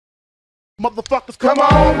Motherfuckers, come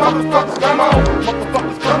on, motherfuckers, come on,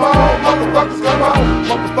 motherfuckers, come on, motherfuckers, come on,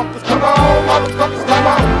 motherfuckers, come on, motherfuckers, come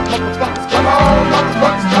on, motherfuckers, come on,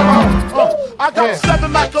 motherfuckers, come on. I got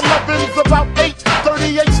 7 Mac 11s, about 8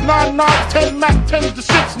 38s, 9 9s, 10 Mac 10s. The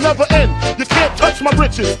shit's never end. You can't touch my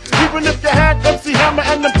riches, even if you had MC Hammer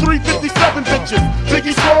and them 357 bitches.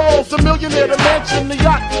 Biggie Smalls, the millionaire, the mansion, the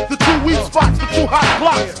yacht, the 2 weed spots, the 2 hot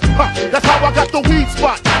blocks. That's how I got the weed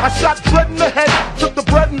spot. I shot dread in the head, took the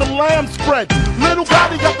bread and the lamb spread. Little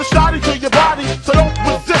Gotti got the shotty to your body, so don't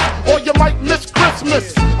resist or you might miss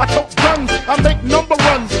Christmas. I tote guns, I make number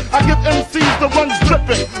runs, I give MCs the runs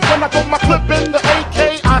dripping. When I throw my clip in the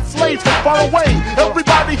AK, I slay from far away.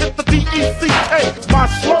 Everybody hit the DECK. My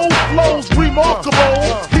slow flow's remarkable.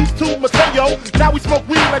 These two Mateo, now we smoke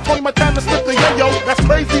weed like Tony Montana, slip the yayo. That's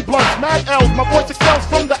crazy blunts, mad L's. My voice excels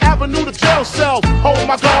from the avenue to jail cells. Oh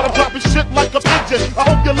my God, I'm dropping shit like a pigeon. I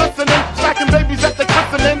hope you're listening, smacking babies at the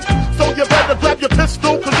christening. So you better grab your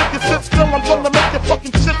pistol, cause if you sit still, I'm gonna make your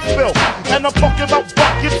fucking shit spill. And I'm talking about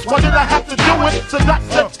buckets, why did I have to do it? So that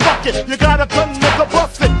said, fuck it, you got a gun, nigga,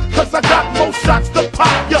 bust it. Cause I got more shots to pop,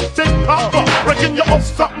 ya big papa. Breaking you off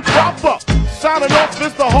something proper. Signing off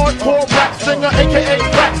is the hardcore rap singer, aka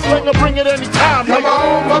rap slinger, bring it anytime. Come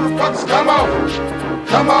on, motherfuckers, come on.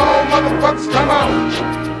 Come on, motherfuckers, come on.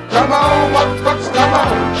 Come on, motherfuckers, come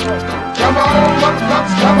on. Come on,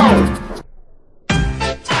 motherfuckers, come on.